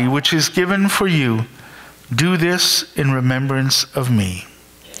body, which is given for you. Do this in remembrance of me."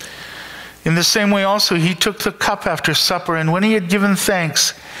 In the same way also he took the cup after supper, and when he had given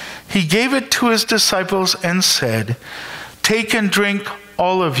thanks, he gave it to his disciples and said, "Take and drink,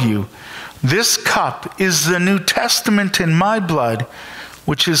 all of you. This cup is the New Testament in my blood,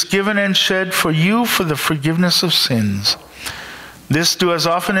 which is given and shed for you for the forgiveness of sins. This do as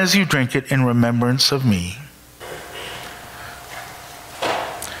often as you drink it in remembrance of me."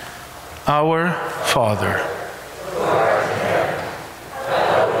 Our Father,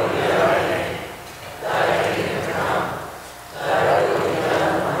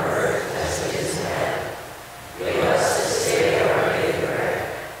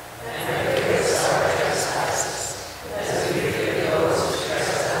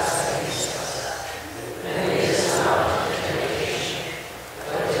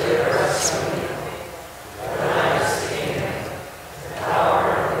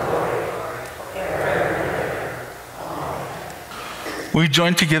 we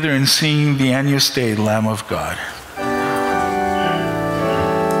join together in singing the Agnus Dei, Lamb of God.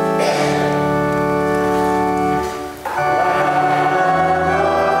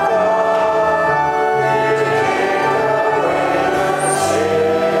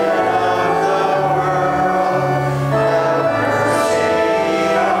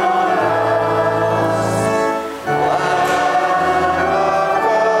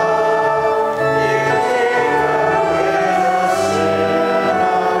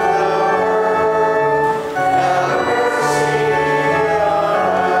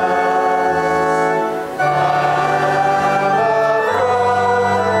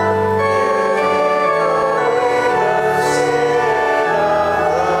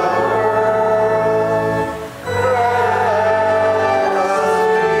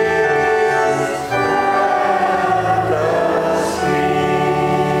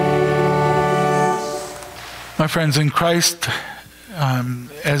 My friends in Christ,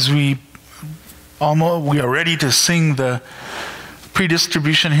 as we are ready to sing the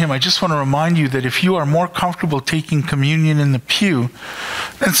pre-distribution hymn, I just want to remind you that if you are more comfortable taking communion in the pew,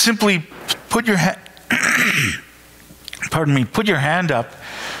 then simply put your put your hand up,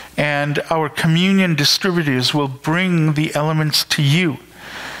 and our communion distributors will bring the elements to you.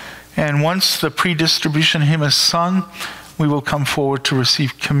 And once the pre-distribution hymn is sung, we will come forward to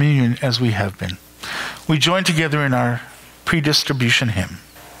receive communion as we have been. We join together in our pre-distribution hymn.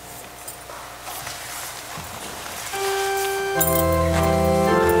 Amen.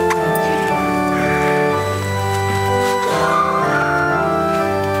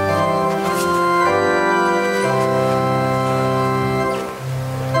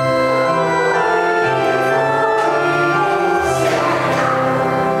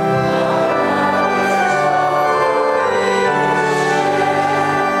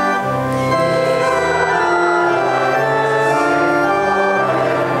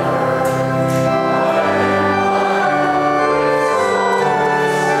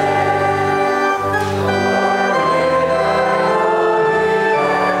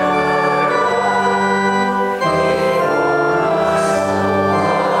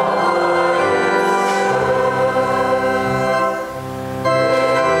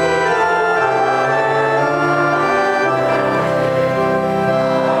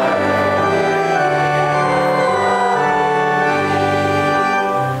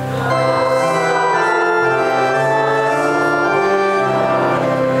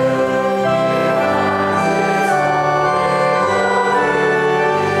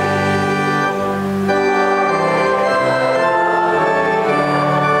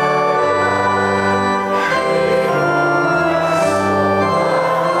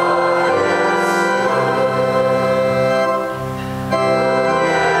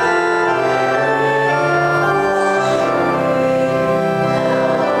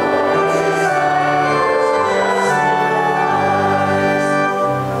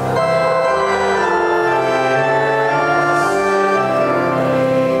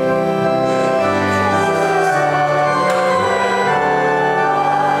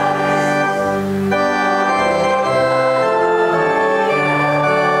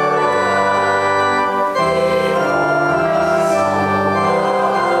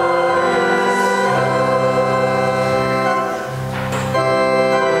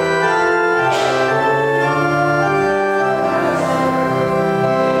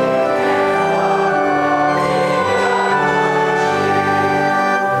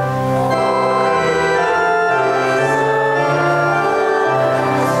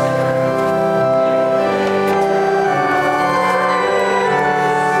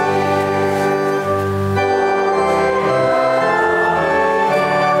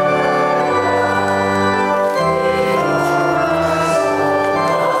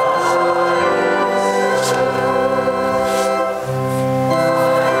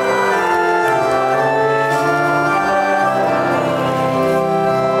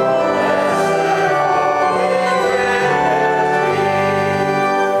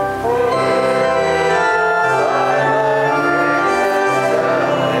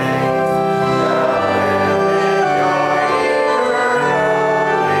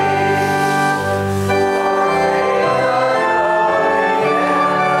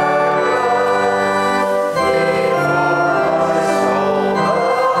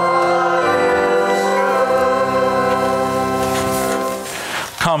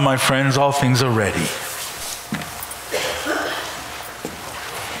 my friends, all things are ready.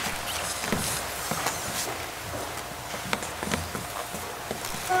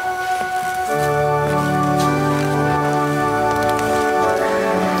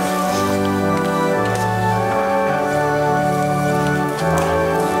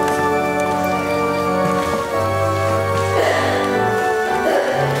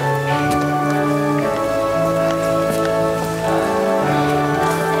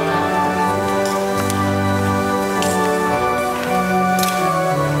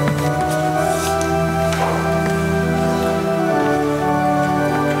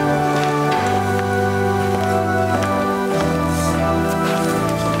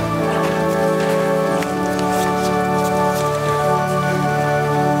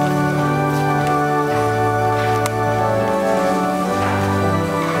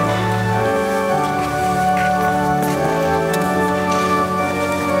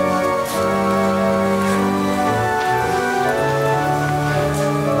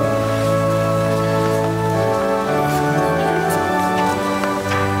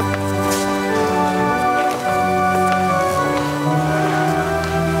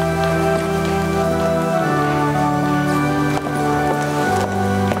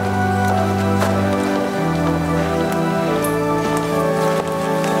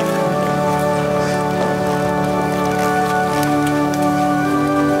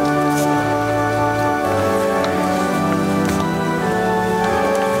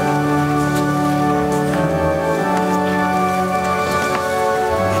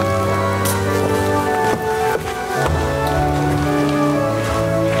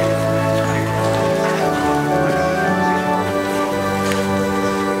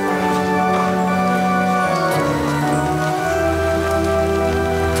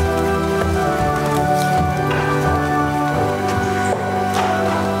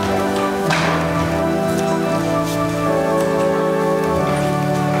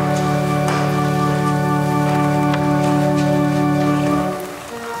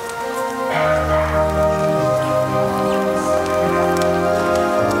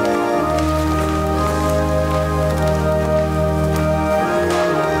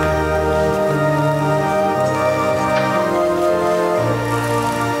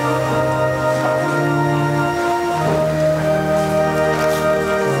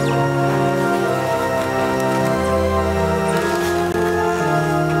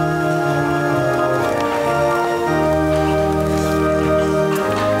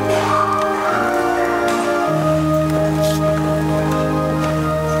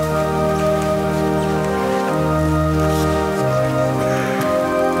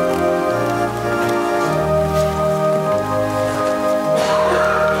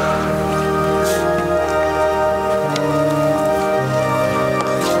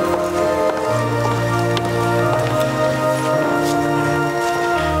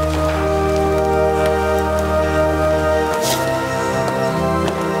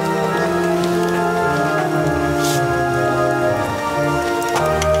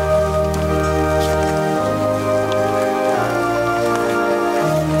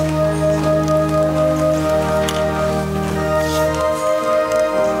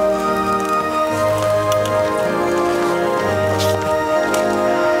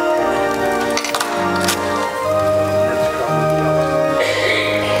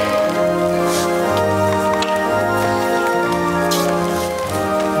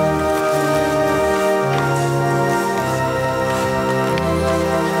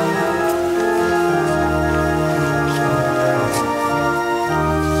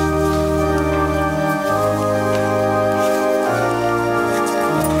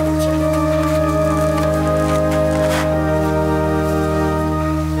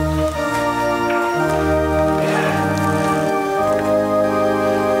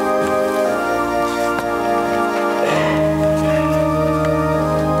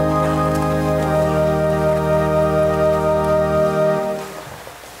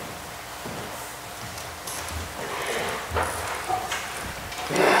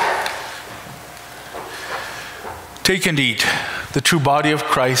 Take and eat, the true body of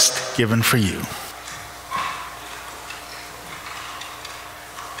Christ given for you.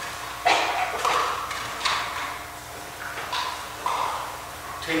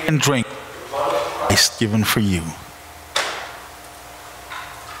 Take and drink, the blood of Christ given for you.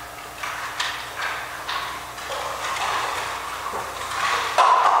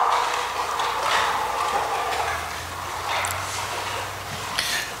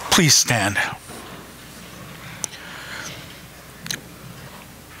 Please stand.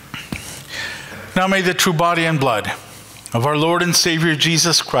 Now may the true body and blood of our Lord and Savior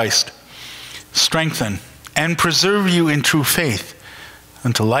Jesus Christ strengthen and preserve you in true faith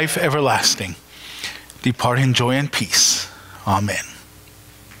unto life everlasting. Depart in joy and peace. Amen.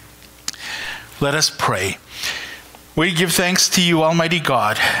 Let us pray. We give thanks to you, Almighty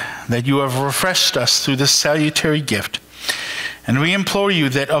God, that you have refreshed us through this salutary gift. And we implore you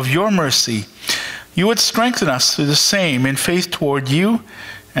that of your mercy you would strengthen us through the same in faith toward you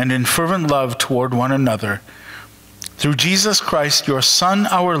and in fervent love toward one another. Through Jesus Christ, your Son,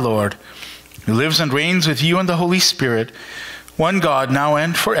 our Lord, who lives and reigns with you in the Holy Spirit, one God, now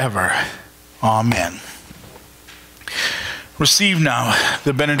and forever. Amen. Receive now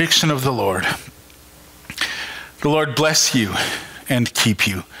the benediction of the Lord. The Lord bless you and keep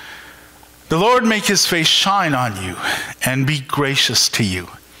you. The Lord make his face shine on you and be gracious to you.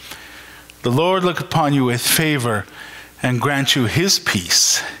 The Lord look upon you with favor and grant you his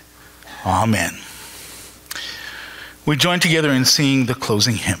peace. Amen. We join together in singing the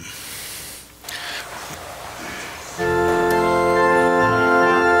closing hymn.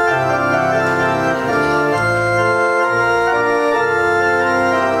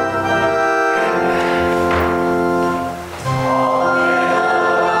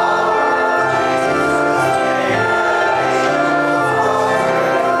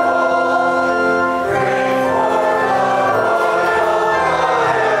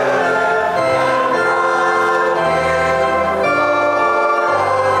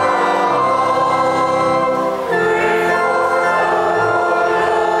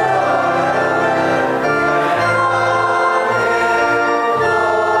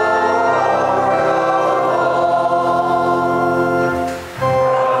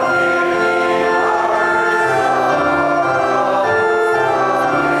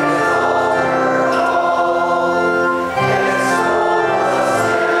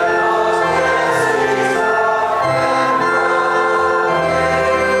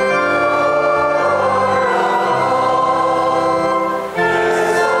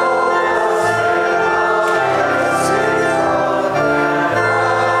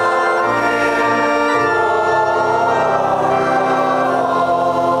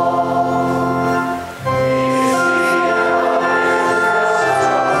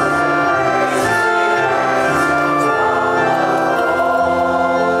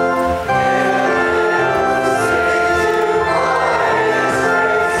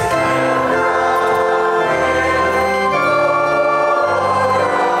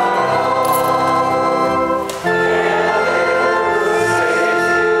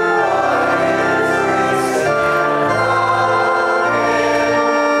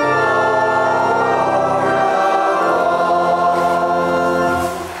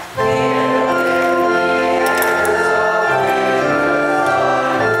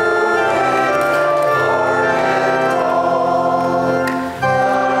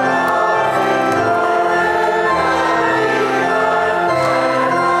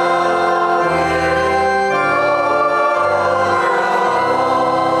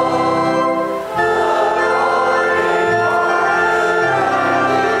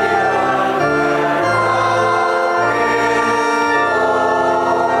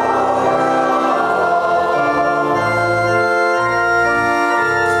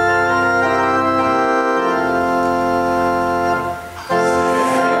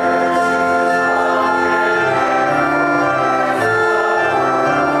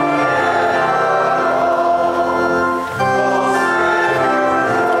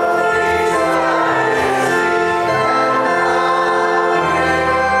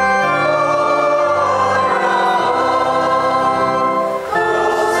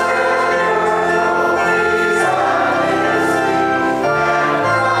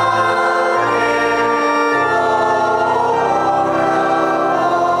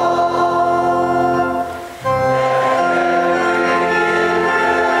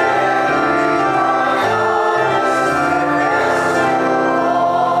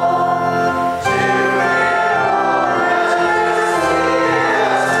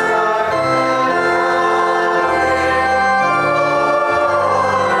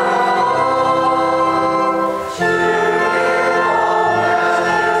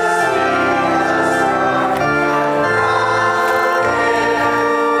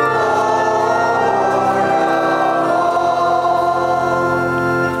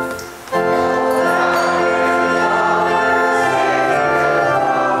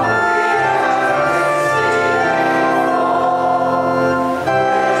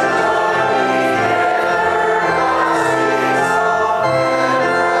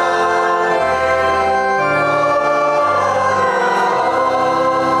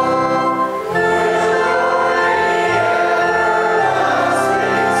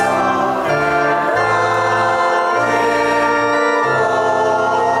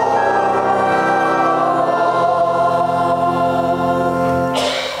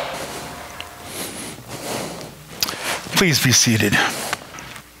 Please be seated.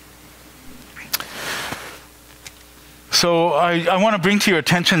 So I want to bring to your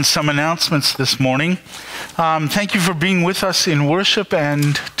attention some announcements this morning. Thank you for being with us in worship,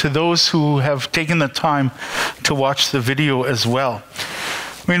 and to those who have taken the time to watch the video as well.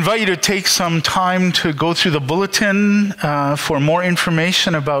 We invite you to take some time to go through the bulletin for more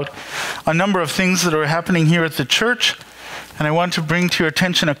information about a number of things that are happening here at the church. And I want to bring to your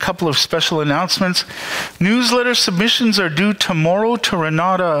attention a couple of special announcements. Newsletter submissions are due tomorrow to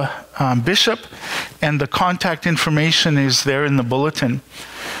Renata Bishop, and the contact information is there in the bulletin.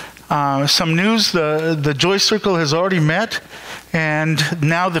 Some news, the Joy Circle has already met, and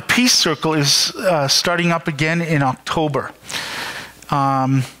now the Peace Circle is starting up again in October.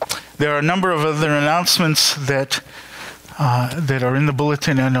 There are a number of other announcements that are in the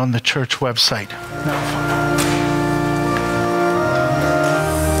bulletin and on the church website.